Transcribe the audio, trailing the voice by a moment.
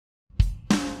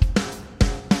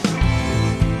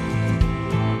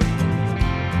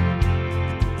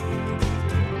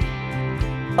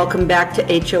Welcome back to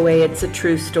HOA It's a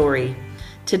True Story.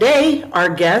 Today, our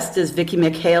guest is Vicki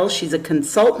McHale. She's a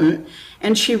consultant,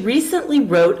 and she recently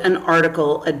wrote an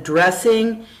article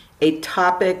addressing a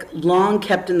topic long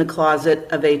kept in the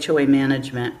closet of HOA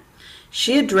management.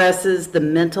 She addresses the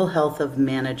mental health of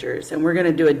managers, and we're going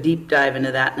to do a deep dive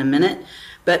into that in a minute.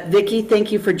 But Vicki,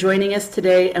 thank you for joining us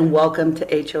today, and welcome to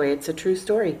HOA It's a True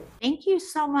Story. Thank you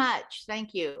so much.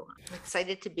 Thank you. I'm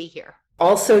excited to be here.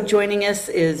 Also joining us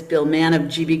is Bill Mann of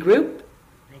GB Group.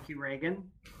 Thank you, Reagan.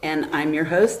 And I'm your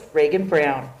host, Reagan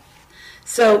Brown.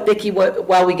 So, Vicki,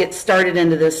 while we get started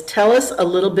into this, tell us a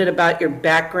little bit about your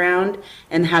background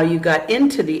and how you got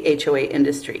into the HOA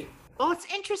industry. Well, it's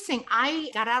interesting. I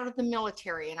got out of the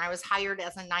military and I was hired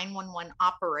as a 911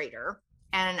 operator.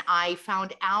 And I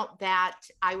found out that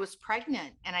I was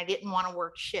pregnant and I didn't want to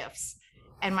work shifts.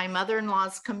 And my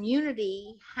mother-in-law's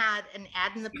community had an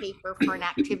ad in the paper for an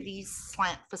activities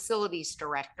facilities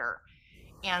director.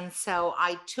 And so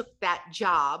I took that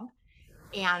job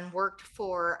and worked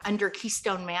under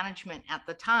Keystone Management at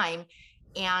the time.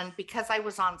 And because I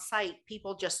was on site,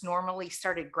 people just normally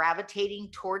started gravitating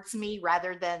towards me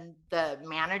rather than the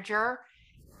manager.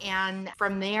 And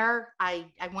from there, I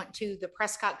went to the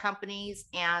Prescott companies,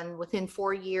 and within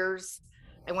 4 years,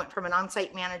 I went from an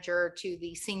on-site manager to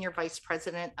the senior vice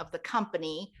president of the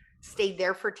company, stayed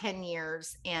there for 10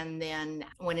 years, and then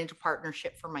went into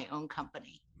partnership for my own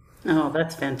company. Oh,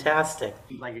 that's fantastic.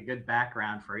 Like a good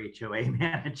background for HOA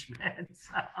management.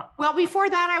 Well, before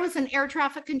that, I was an air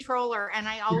traffic controller, and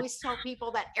I always tell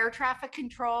people that air traffic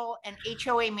control and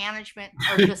HOA management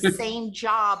are the same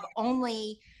job,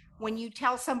 only when you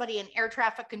tell somebody in air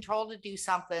traffic control to do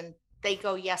something, they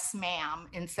go, yes, ma'am,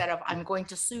 instead of I'm going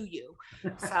to sue you.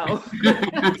 So.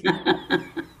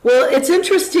 Well, it's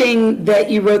interesting that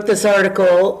you wrote this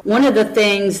article. One of the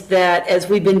things that, as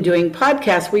we've been doing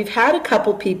podcasts, we've had a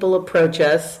couple people approach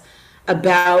us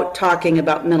about talking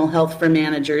about mental health for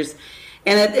managers.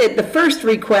 And at the first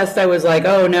request, I was like,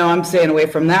 oh, no, I'm staying away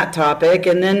from that topic.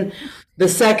 And then the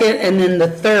second and then the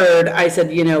third, I said,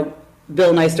 Bill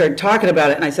and I started talking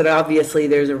about it. And I said, obviously,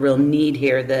 there's a real need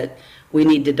here that we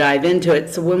need to dive into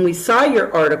it. So when we saw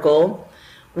your article,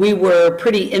 we were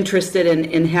pretty interested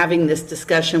in having this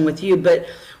discussion with you. But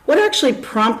what actually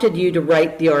prompted you to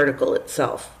write the article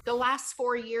itself? The last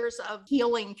 4 years of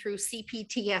healing through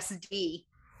CPTSD,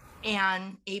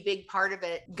 and a big part of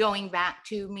it going back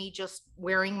to me just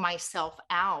wearing myself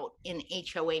out in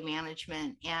HOA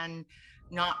management and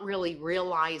not really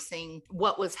realizing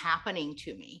what was happening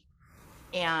to me.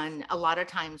 And a lot of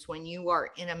times when you are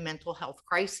in a mental health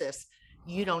crisis,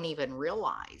 you don't even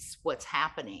realize what's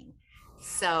happening.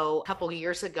 So a couple of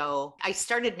years ago, I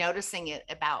started noticing it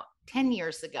about 10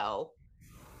 years ago.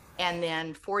 And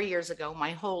then 4 years ago,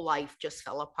 my whole life just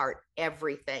fell apart.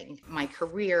 Everything, my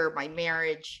career, my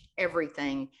marriage,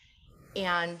 everything.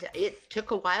 And it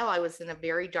took a while. I was in a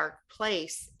very dark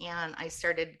place, and I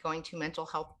started going to mental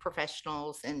health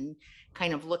professionals and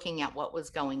kind of looking at what was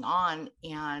going on,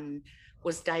 and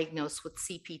was diagnosed with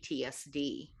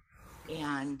CPTSD.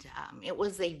 And it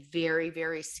was a very,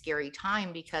 very scary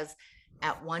time, because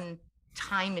at one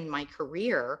time in my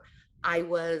career, I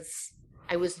was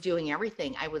doing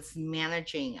everything. I was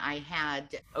managing. I had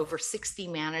over 60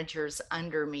 managers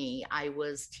under me. I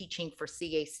was teaching for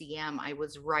CACM. I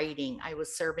was writing. I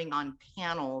was serving on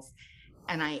panels.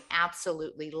 And I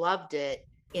absolutely loved it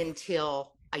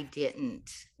until I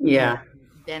didn't. Yeah. And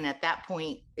then at that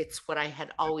point, it's what I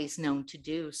had always known to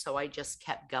do. So I just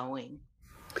kept going.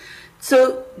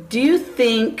 So do you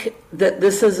think that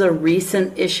this is a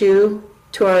recent issue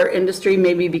to our industry,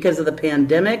 maybe because of the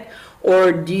pandemic?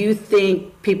 Or do you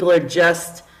think people are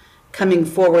just coming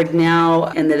forward now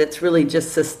and that it's really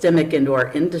just systemic into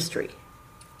our industry?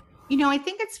 I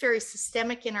think it's very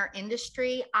systemic in our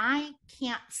industry. I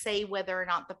can't say whether or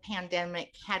not the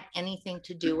pandemic had anything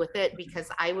to do with it, because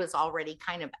I was already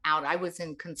kind of out. I was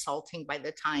in consulting by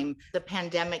the time the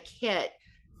pandemic hit.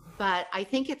 But I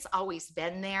think it's always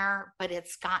been there, but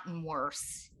it's gotten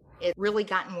worse. It really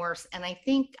gotten worse. And I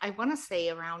think, I want to say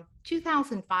around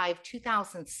 2005,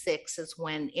 2006 is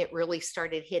when it really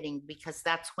started hitting, because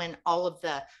that's when all of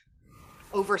the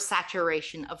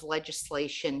oversaturation of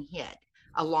legislation hit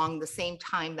along the same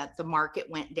time that the market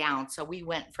went down. So we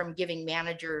went from giving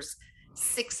managers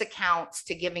 6 accounts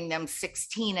to giving them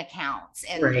 16 accounts.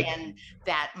 And, Right. and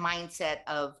that mindset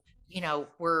of,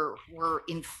 we're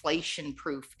inflation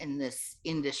proof in this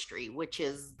industry, which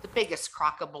is the biggest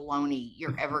crock of baloney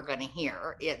you're ever going to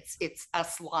hear. It's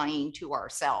us lying to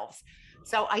ourselves.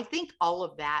 So I think all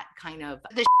of that kind of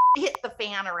hit the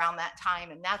fan around that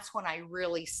time. And that's when I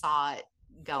really saw it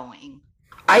going.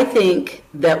 I think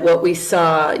that what we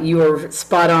saw, you were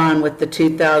spot on with the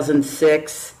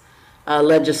 2006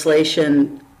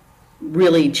 legislation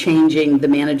really changing the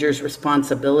manager's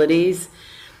responsibilities.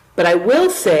 But I will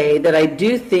say that I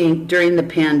do think during the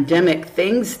pandemic,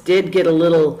 things did get a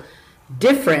little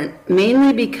different,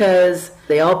 mainly because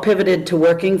they all pivoted to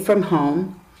working from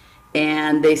home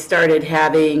and they started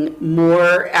having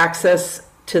more access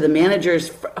to the managers,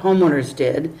 homeowners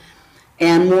did,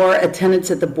 and more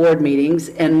attendance at the board meetings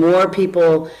and more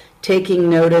people taking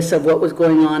notice of what was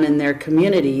going on in their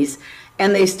communities.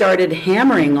 And they started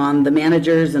hammering on the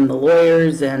managers and the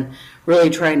lawyers and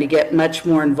really trying to get much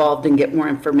more involved and get more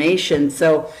information.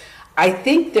 So I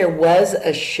think there was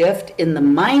a shift in the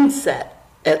mindset,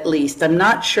 at least. I'm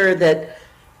not sure that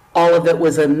all of it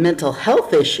was a mental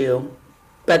health issue,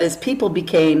 but as people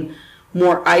became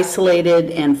more isolated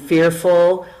and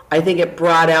fearful, I think it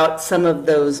brought out some of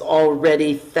those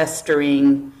already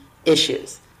festering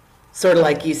issues. Sort of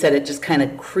like you said, it just kind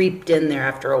of creeped in there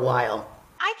after a while.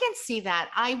 I can see that.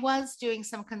 I was doing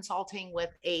some consulting with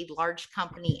a large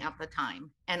company at the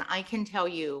time, and I can tell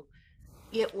you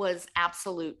it was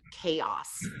absolute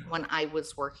chaos when I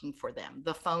was working for them.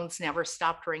 The phones never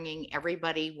stopped ringing.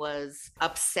 Everybody was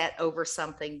upset over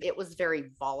something. It was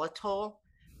very volatile,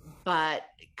 but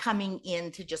coming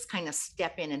in to just kind of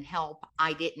step in and help,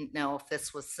 I didn't know if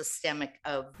this was systemic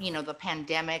of, the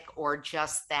pandemic or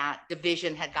just that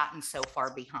division had gotten so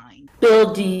far behind.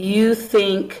 Bill, do you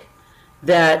think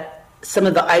that some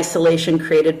of the isolation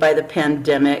created by the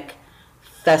pandemic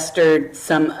festered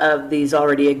some of these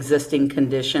already existing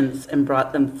conditions and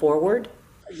brought them forward?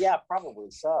 Yeah, probably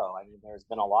so. I mean, there's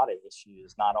been a lot of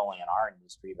issues, not only in our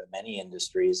industry, but many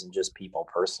industries and just people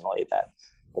personally, that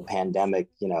the pandemic,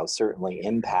 certainly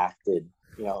impacted,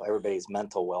 everybody's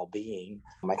mental well-being.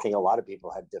 I think a lot of people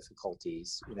have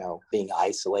difficulties, being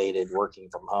isolated, working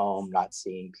from home, not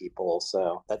seeing people.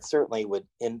 So that certainly would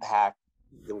impact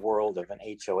the world of an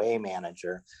HOA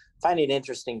manager. Find it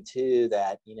interesting too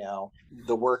that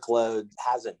the workload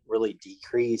hasn't really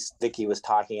decreased. Vicki was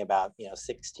talking about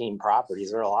 16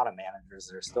 properties. There are a lot of managers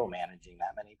that are still managing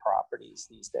that many properties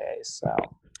these days. So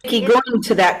Vicki, going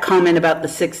to that comment about the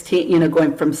 16,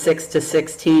 going from 6 to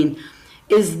 16,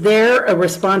 is there a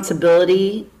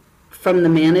responsibility from the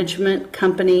management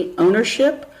company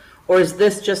ownership, or is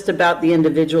this just about the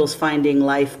individuals finding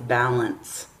life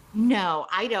balance? No,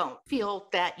 I don't feel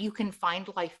that you can find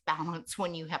life balance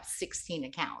when you have 16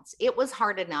 accounts. It was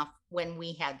hard enough when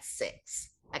we had 6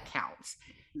 accounts.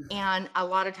 And a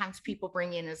lot of times people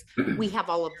bring in is we have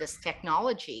all of this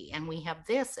technology and we have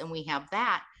this and we have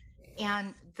that.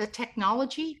 And the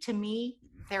technology, to me,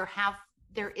 there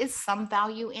is some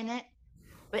value in it,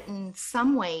 but in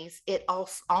some ways it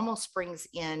also almost brings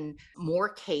in more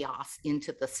chaos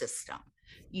into the system.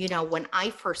 When I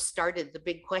first started, the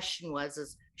big question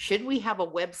is should we have a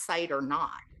website or not?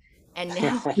 And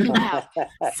now you have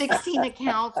 16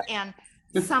 accounts, and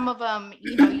some of them,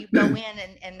 you go in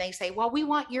and they say, well, we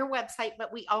want your website,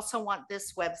 but we also want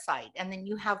this website. And then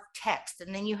you have text,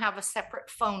 and then you have a separate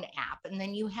phone app, and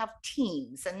then you have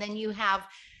Teams, and then you have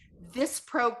this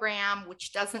program,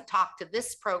 which doesn't talk to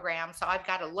this program. So I've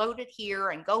got to load it here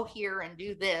and go here and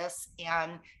do this.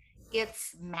 And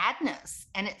it's madness,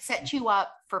 and it sets you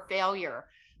up for failure.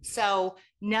 So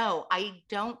no, I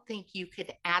don't think you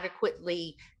could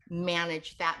adequately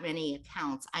manage that many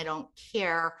accounts. I don't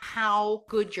care how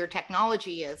good your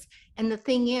technology is. And the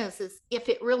thing is if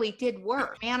it really did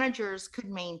work, managers could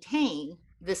maintain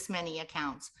this many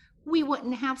accounts, we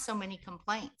wouldn't have so many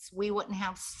complaints. We wouldn't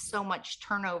have so much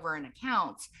turnover in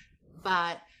accounts,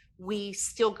 but we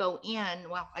still go in.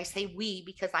 Well, I say we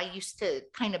because I used to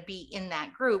kind of be in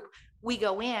that group. We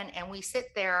go in and we sit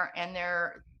there, and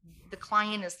the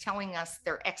client is telling us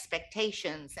their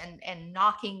expectations and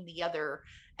knocking the other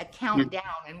account down.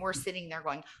 And we're sitting there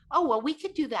going, oh, well, we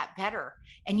could do that better.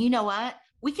 And you know what?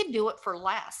 We can do it for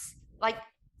less. Like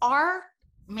our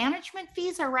management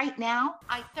fees are right now,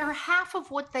 they're half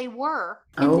of what they were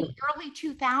in the early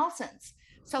 2000s.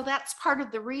 So that's part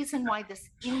of the reason why this,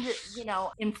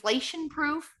 inflation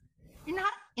proof, you're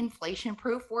not inflation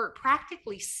proof. We're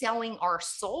practically selling our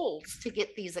souls to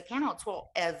get these accounts.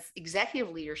 Well, as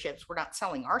executive leaderships, we're not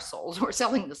selling our souls. We're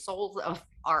selling the souls of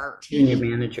our team. Senior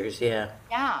managers, yeah.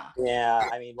 Yeah.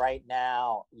 I mean, right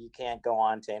now, you can't go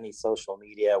on to any social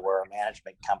media where a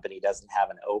management company doesn't have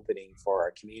an opening for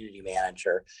a community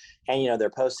manager. And, they're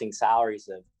posting salaries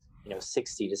of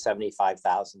 $60,000 to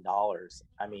 $75,000.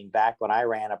 I mean, back when I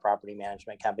ran a property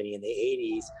management company in the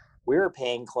 80s, we were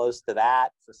paying close to that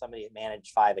for somebody that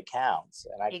managed 5 accounts.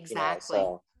 And exactly.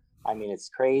 I mean, it's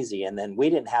crazy. And then we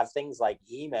didn't have things like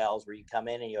emails where you come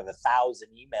in and you have 1,000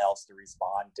 emails to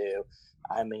respond to.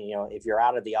 I mean, if you're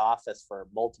out of the office for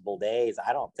multiple days,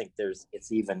 I don't think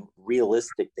it's even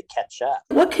realistic to catch up.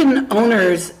 What can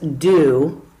owners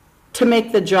do to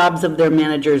make the jobs of their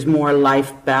managers more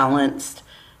life balanced?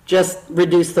 Just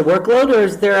reduce the workload, or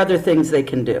is there other things they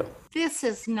can do? This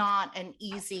is not an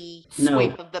easy No.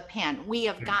 swipe of the pen. We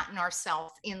have gotten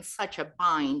ourselves in such a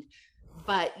bind.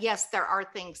 But yes, there are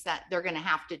things that they're going to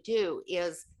have to do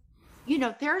is,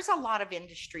 there's a lot of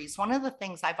industries. One of the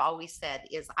things I've always said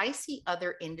is I see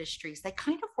other industries, they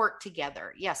kind of work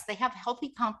together. Yes, they have healthy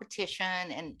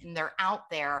competition and they're out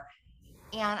there.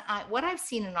 And what I've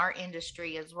seen in our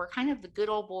industry is we're kind of the good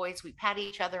old boys. We pat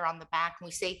each other on the back and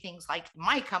we say things like,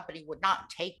 my company would not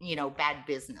take, bad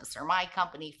business, or my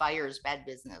company fires bad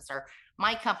business, or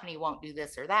my company won't do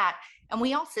this or that. And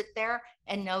we all sit there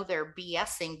and know they're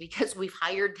BSing because we've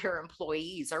hired their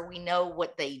employees or we know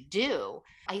what they do.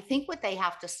 I think what they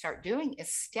have to start doing is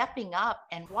stepping up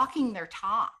and walking their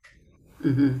talk.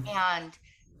 Mm-hmm. And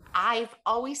I've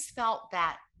always felt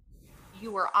that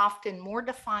you are often more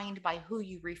defined by who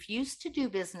you refuse to do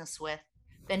business with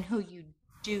than who you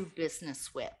do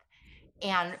business with.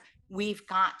 And we've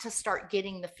got to start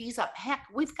getting the fees up. Heck,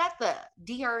 we've got the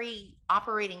DRE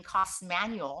operating costs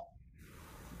manual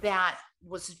that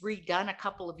was redone a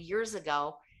couple of years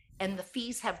ago, and the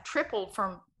fees have tripled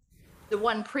from the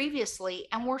one previously,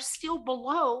 and we're still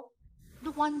below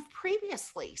the one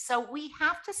previously. So we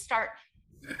have to start,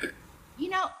 we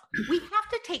have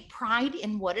to take pride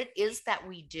in what it is that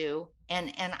we do.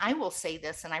 And I will say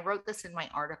this, and I wrote this in my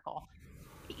article.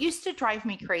 It used to drive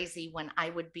me crazy when I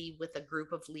would be with a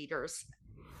group of leaders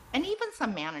and even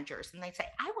some managers, and they'd say,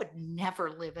 I would never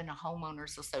live in a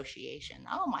homeowners association.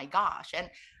 Oh my gosh. And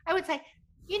I would say,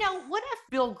 what if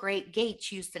Bill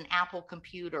Gates used an Apple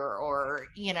computer, or,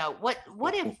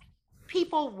 what if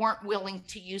people weren't willing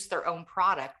to use their own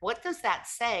product? What does that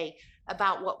say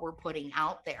about what we're putting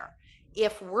out there?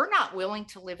 If we're not willing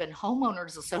to live in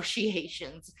homeowners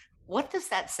associations, what does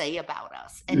that say about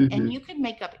us? And you can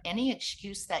make up any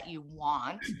excuse that you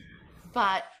want,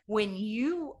 but when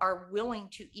you are willing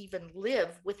to even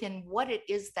live within what it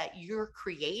is that you're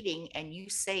creating and you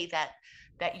say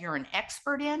that you're an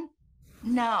expert in,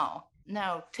 no,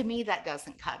 to me, that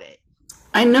doesn't cut it.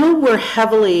 I know we're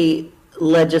heavily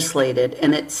legislated,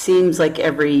 and it seems like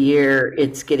every year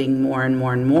it's getting more and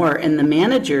more and more. And the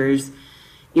managers,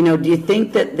 do you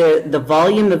think that the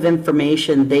volume of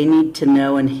information they need to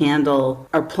know and handle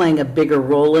are playing a bigger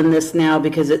role in this now?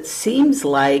 Because it seems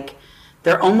like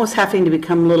they're almost having to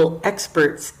become little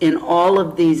experts in all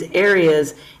of these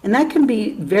areas, and that can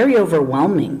be very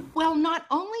overwhelming. Well, not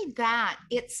only that,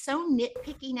 it's so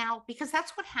nitpicky now, because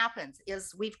that's what happens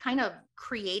is we've kind of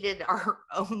created our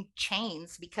own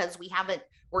chains because we haven't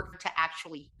worked to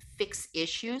actually fix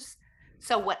issues.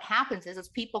 So what happens is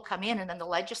people come in and then the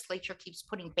legislature keeps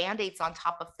putting Band-Aids on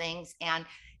top of things and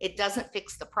it doesn't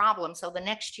fix the problem. So the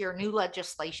next year, new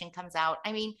legislation comes out.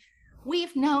 I mean,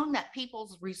 we've known that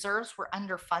people's reserves were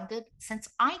underfunded since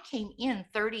I came in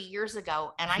 30 years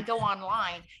ago, and I go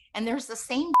online and there's the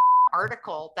same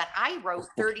article that I wrote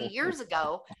 30 years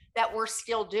ago that we're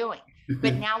still doing.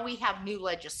 But now we have new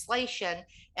legislation.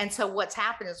 And so what's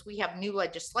happened is we have new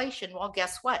legislation. Well,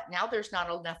 guess what? Now there's not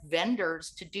enough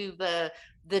vendors to do the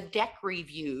deck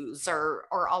reviews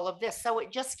or all of this. So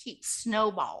it just keeps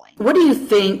snowballing. What do you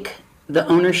think the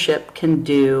ownership can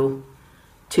do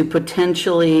to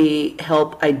potentially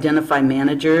help identify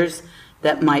managers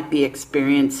that might be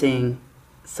experiencing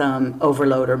some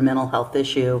overload or mental health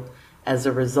issue as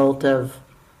a result of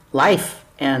life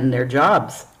and their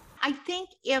jobs? I think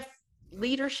if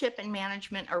leadership and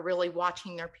management are really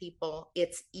watching their people,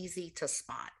 it's easy to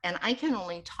spot. And I can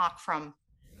only talk from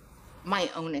my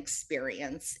own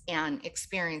experience and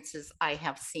experiences I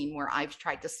have seen where I've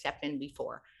tried to step in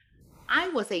before. I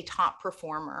was a top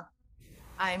performer.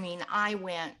 I mean, I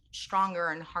went stronger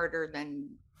and harder than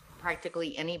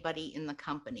practically anybody in the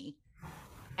company.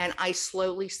 And I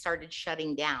slowly started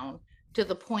shutting down to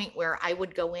the point where I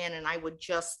would go in and I would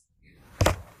just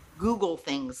Google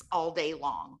things all day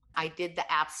long. I did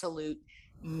the absolute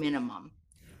minimum.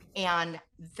 And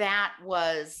that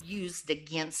was used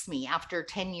against me. After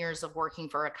 10 years of working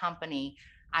for a company,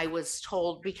 I was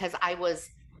told, because I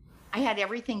had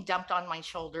everything dumped on my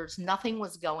shoulders, nothing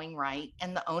was going right.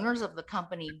 And the owners of the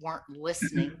company weren't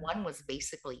listening. One was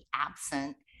basically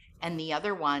absent, and the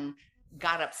other one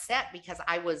got upset because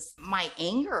my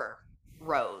anger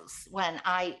rose when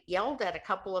I yelled at a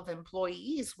couple of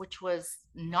employees, which was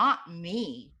not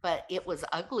me, but it was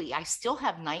ugly. I still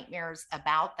have nightmares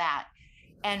about that.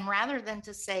 And rather than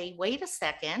to say, wait a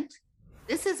second,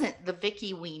 this isn't the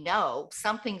Vicki we know,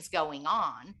 something's going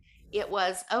on. It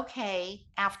was, okay,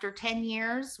 after 10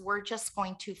 years, we're just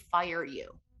going to fire you.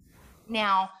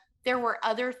 Now, there were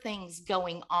other things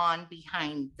going on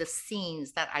behind the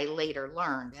scenes that I later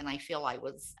learned, and I feel I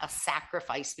was a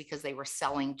sacrifice because they were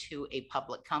selling to a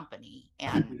public company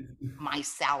and my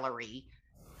salary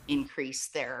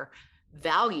increased their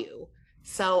value.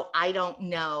 So I don't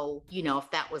know, if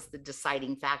that was the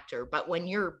deciding factor, but when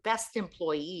your best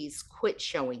employees quit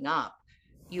showing up,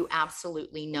 you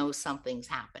absolutely know something's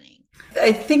happening.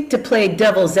 I think to play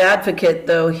devil's advocate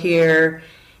though here,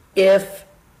 if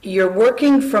you're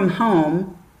working from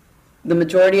home, the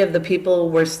majority of the people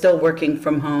were still working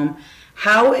from home,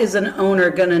 how is an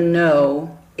owner going to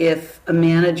know if a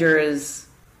manager is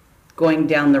going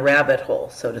down the rabbit hole,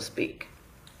 so to speak?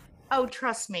 Oh,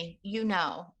 trust me,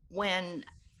 when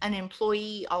an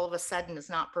employee all of a sudden is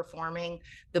not performing,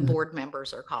 the board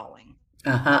members are calling.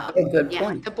 Good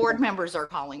point. The board members are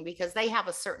calling because they have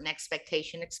a certain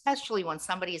expectation, especially when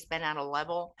somebody has been at a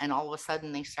level and all of a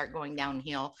sudden they start going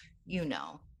downhill,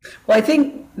 Well, I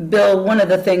think, Bill, one of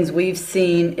the things we've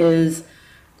seen is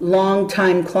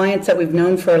long-time clients that we've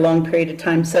known for a long period of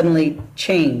time suddenly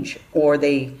change or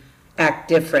they act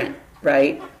different,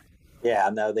 right?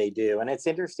 Yeah, no, they do. And it's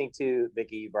interesting too,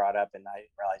 Vicki, you brought up, and I didn't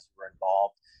realize you were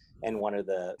involved in one of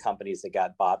the companies that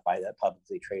got bought by that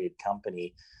publicly traded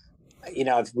company.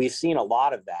 We've seen a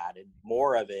lot of that and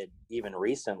more of it even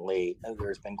recently.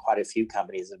 There's been quite a few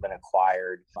companies that have been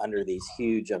acquired under these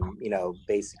huge,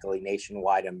 basically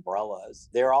nationwide umbrellas.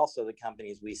 They're also the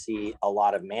companies we see a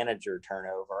lot of manager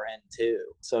turnover in too.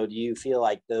 So do you feel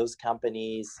like those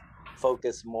companies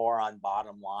focus more on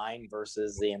bottom line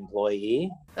versus the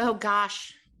employee? Oh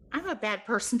gosh, I'm a bad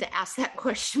person to ask that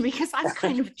question because I'm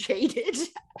kind of jaded.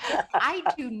 I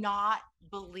do not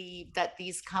believe that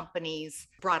these companies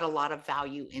brought a lot of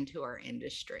value into our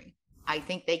industry. I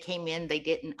think they came in, they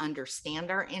didn't understand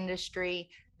our industry.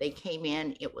 They came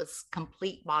in, it was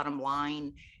complete bottom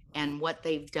line. And what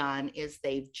they've done is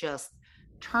they've just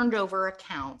turned over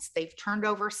accounts, they've turned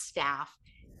over staff,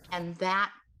 and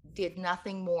that did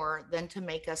nothing more than to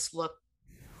make us look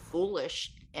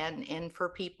foolish and for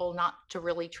people not to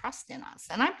really trust in us.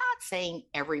 And I'm not saying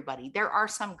everybody, there are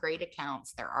some great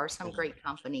accounts, there are some great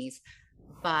companies,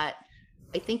 but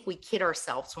I think we kid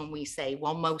ourselves when we say,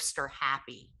 well, most are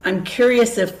happy. I'm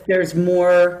curious if there's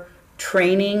more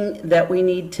training that we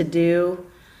need to do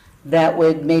that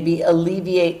would maybe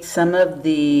alleviate some of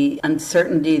the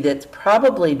uncertainty that's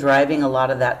probably driving a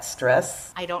lot of that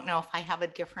stress. I don't know if I have a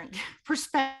different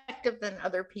perspective than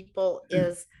other people.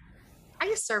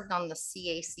 I served on the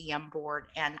CACM board,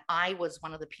 and I was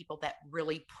one of the people that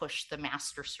really pushed the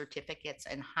master certificates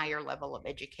and higher level of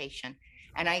education.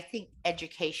 And I think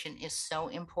education is so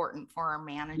important for our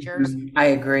managers. I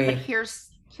agree. But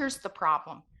here's the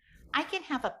problem. I can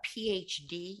have a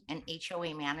PhD in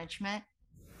HOA management,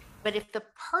 but if the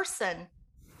person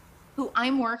who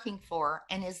I'm working for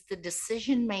and is the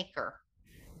decision maker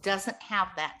doesn't have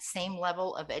that same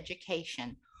level of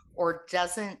education or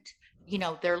doesn't,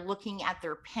 they're looking at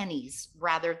their pennies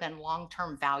rather than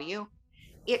long-term value,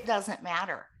 it doesn't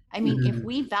matter. I mean, if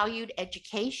we valued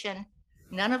education,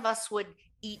 none of us would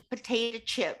eat potato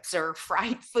chips or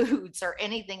fried foods or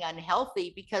anything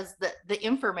unhealthy because the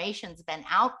information's been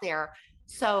out there.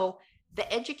 So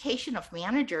the education of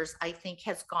managers, I think,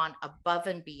 has gone above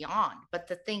and beyond. But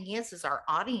the thing is our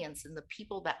audience and the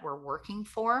people that we're working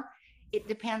for, it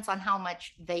depends on how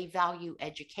much they value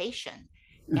education.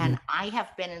 And I have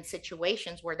been in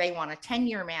situations where they want a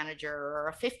 10-year manager or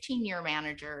a 15-year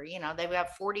manager. They've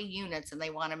got 40 units and they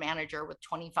want a manager with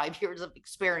 25 years of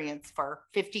experience for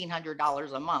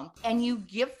 $1,500 a month. And you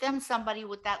give them somebody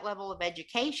with that level of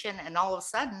education, and all of a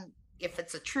sudden, if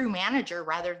it's a true manager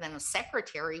rather than a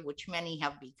secretary, which many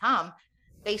have become,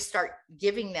 they start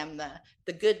giving them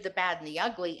the good, the bad, and the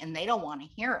ugly, and they don't want to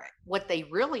hear it. What they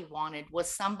really wanted was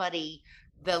somebody.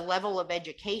 The level of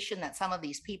education that some of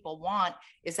these people want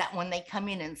is that when they come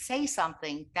in and say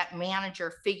something, that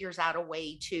manager figures out a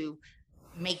way to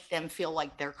make them feel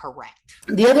like they're correct.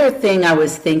 The other thing I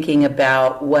was thinking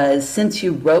about was, since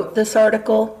you wrote this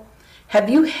article, have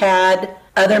you had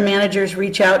other managers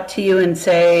reach out to you and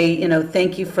say,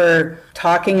 thank you for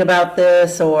talking about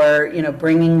this, or,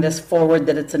 bringing this forward,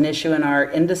 that it's an issue in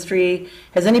our industry?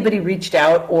 Has anybody reached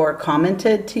out or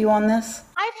commented to you on this?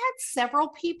 I've had several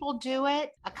people do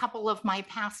it. A couple of my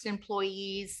past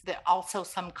employees, that also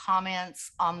some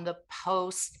comments on the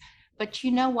post. But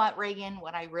you know what, Reagan,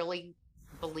 what I really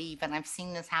believe, and I've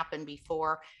seen this happen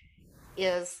before,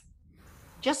 is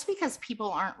just because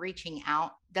people aren't reaching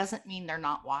out doesn't mean they're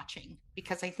not watching,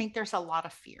 because I think there's a lot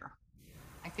of fear.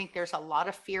 I think there's a lot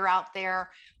of fear out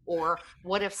there. Or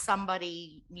what if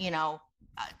somebody,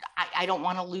 I don't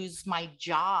want to lose my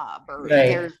job, or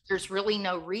Right. there's really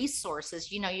no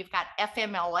resources. You've got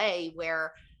FMLA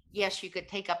where, yes, you could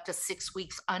take up to 6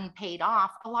 weeks unpaid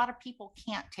off. A lot of people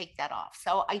can't take that off.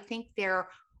 So I think there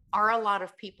are a lot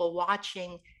of people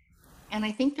watching. And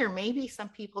I think there may be some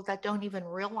people that don't even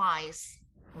realize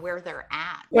where they're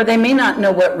at. Or they may not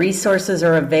know what resources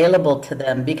are available to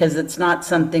them because it's not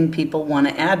something people want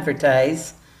to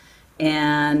advertise.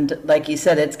 And like you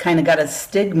said, it's kind of got a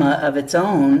stigma of its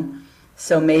own.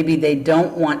 So maybe they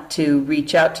don't want to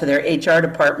reach out to their HR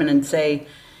department and say,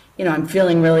 I'm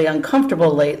feeling really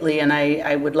uncomfortable lately and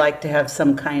I would like to have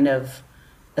some kind of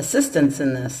assistance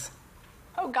in this.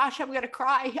 Oh gosh, I'm going to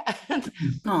cry.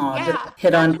 Oh, Yeah,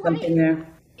 hit on that's something right. there.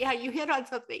 Yeah, you hit on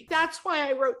something. That's why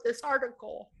I wrote this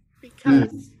article,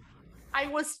 because I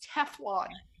was Teflon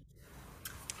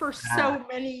for so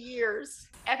many years.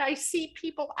 And I see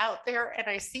people out there and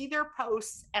I see their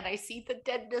posts and I see the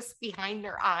deadness behind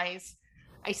their eyes.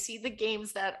 I see the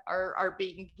games that are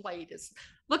being played.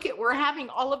 We're having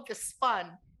all of this fun.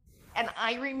 And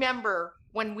I remember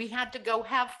when we had to go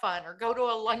have fun or go to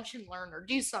a lunch and learn or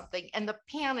do something, and the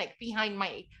panic behind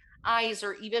my eyes,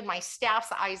 or even my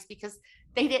staff's eyes, because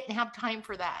they didn't have time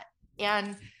for that.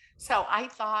 And so I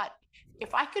thought,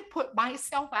 if I could put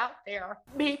myself out there,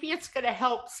 maybe it's going to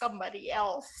help somebody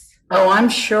else. Oh, I'm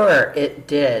sure it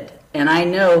did. And I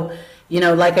know,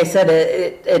 like I said,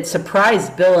 it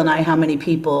surprised Bill and I how many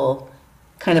people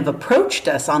kind of approached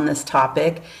us on this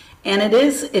topic. And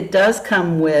it does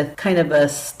come with kind of a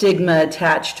stigma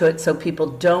attached to it. So people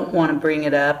don't want to bring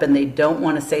it up and they don't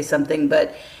want to say something.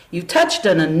 But you touched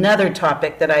on another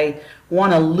topic that I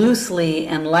want to loosely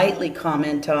and lightly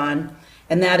comment on,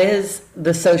 and that is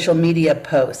the social media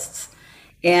posts.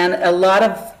 And a lot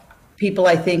of people,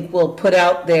 I think, will put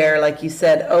out there, like you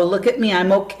said, oh, look at me,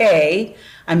 I'm okay.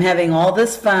 I'm having all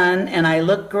this fun and I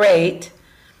look great.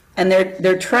 And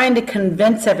they're trying to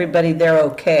convince everybody they're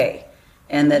okay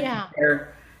and that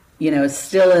they're,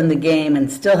 still in the game and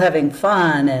still having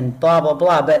fun and blah, blah,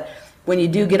 blah. But when you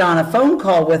do get on a phone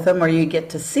call with them or you get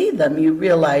to see them, you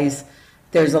realize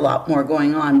there's a lot more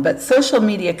going on. But social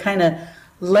media kind of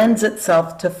lends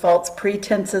itself to false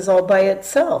pretenses all by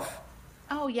itself.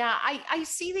 Oh, yeah. I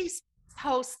see these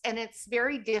posts and it's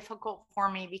very difficult for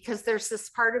me, because there's this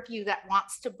part of you that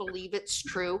wants to believe it's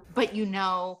true, but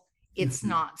it's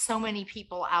not. So many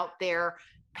people out there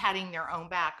patting their own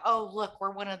back. Oh, look,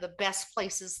 we're one of the best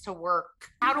places to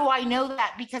work. How do I know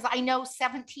that? Because I know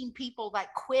 17 people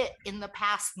that quit in the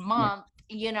past month.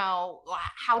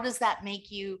 How does that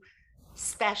make you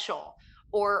special?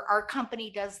 Or our company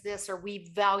does this, or we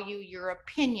value your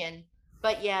opinion,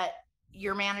 but yet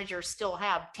your managers still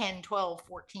have 10, 12,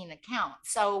 14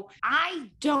 accounts. So I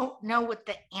don't know what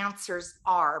the answers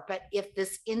are, but if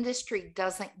this industry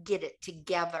doesn't get it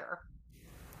together,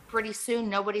 pretty soon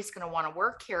nobody's going to want to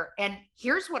work here. And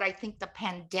here's what I think the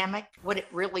pandemic, what it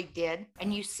really did,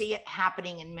 and you see it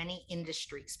happening in many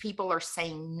industries. People are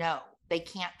saying no. They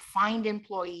can't find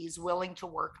employees willing to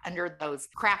work under those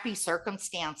crappy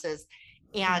circumstances.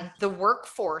 And the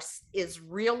workforce is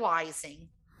realizing,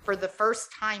 for the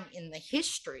first time in the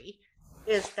history,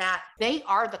 is that they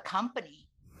are the company.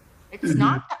 It's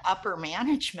not the upper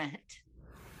management.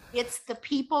 It's the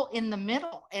people in the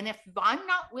middle. And if I'm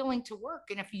not willing to work,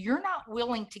 and if you're not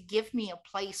willing to give me a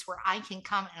place where I can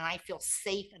come and I feel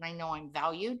safe and I know I'm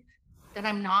valued, then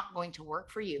I'm not going to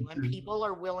work for you. And people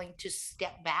are willing to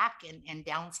step back and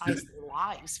downsize their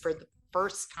lives for the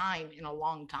first time in a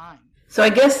long time. So I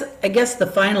guess the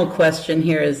final question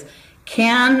here is,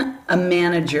 can a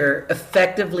manager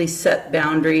effectively set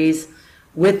boundaries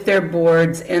with their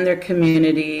boards and their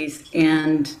communities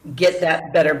and get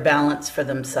that better balance for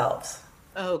themselves?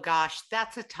 Oh gosh,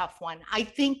 that's a tough one. I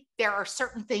think there are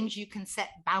certain things you can set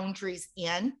boundaries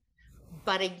in,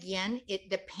 but again, it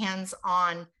depends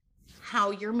on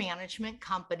how your management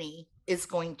company is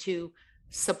going to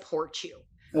support you.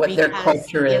 What their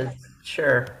culture is.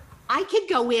 Sure. I could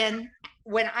go in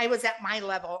when I was at my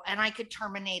level and I could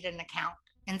terminate an account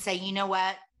and say, you know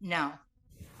what? No.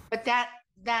 But that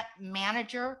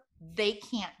manager, they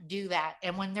can't do that.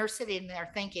 And when they're sitting there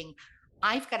thinking,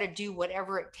 I've got to do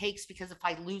whatever it takes, because if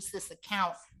I lose this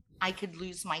account, I could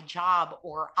lose my job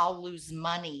or I'll lose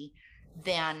money,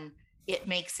 then it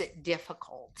makes it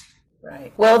difficult.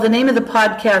 Right. Well, the name of the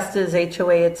podcast is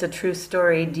HOA, It's a True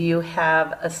Story. Do you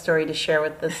have a story to share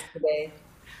with us today?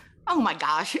 Oh my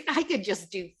gosh, I could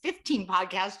just do 15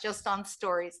 podcasts just on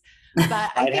stories.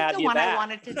 But I think the one I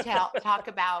wanted to talk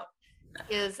about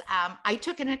is I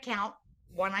took an account.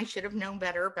 One, I should have known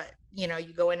better, but you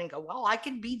go in and go, well, I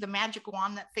could be the magic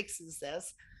wand that fixes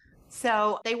this.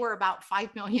 So they were about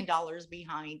 $5 million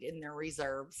behind in their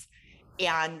reserves.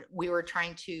 And we were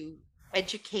trying to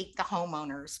educate the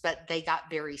homeowners, but they got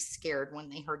very scared when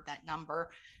they heard that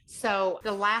number. So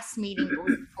the last meeting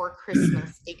before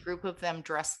Christmas, a group of them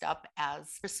dressed up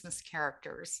as Christmas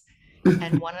characters.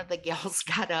 And one of the gals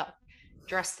got up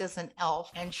dressed as an elf,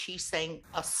 and she sang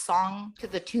a song to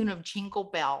the tune of Jingle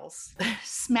Bells,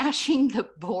 smashing the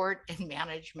board and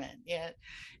management.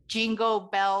 Jingle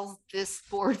bells, this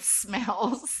board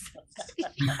smells.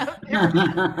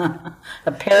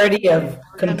 A parody of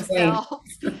complaint.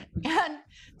 And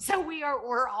so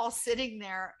we're all sitting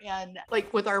there and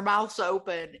like with our mouths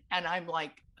open, and I'm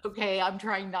like, okay, I'm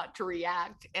trying not to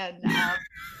react. And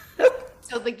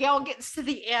so the gal gets to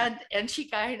the end and she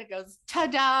kind of goes,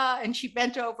 ta-da, and she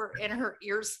bent over and her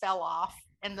ears fell off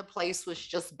and the place was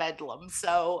just bedlam.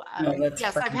 So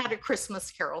yes, funny. I've had a Christmas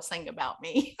carol sing about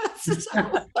me.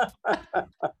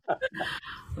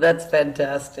 That's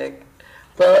fantastic.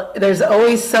 Well, there's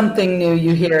always something new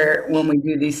you hear when we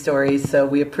do these stories, so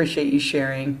we appreciate you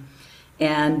sharing.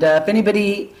 And if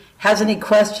anybody has any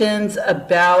questions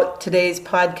about today's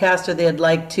podcast or they'd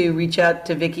like to reach out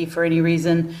to Vicki for any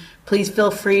reason, please feel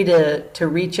free to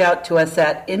reach out to us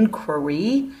at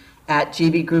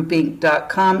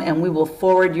inquiry@gbgroupinc.com, and we will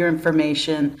forward your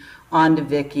information on to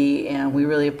Vicki, and we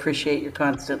really appreciate your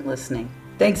constant listening.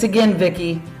 Thanks again,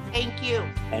 Vicki. Thank you.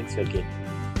 Thanks, Vicki.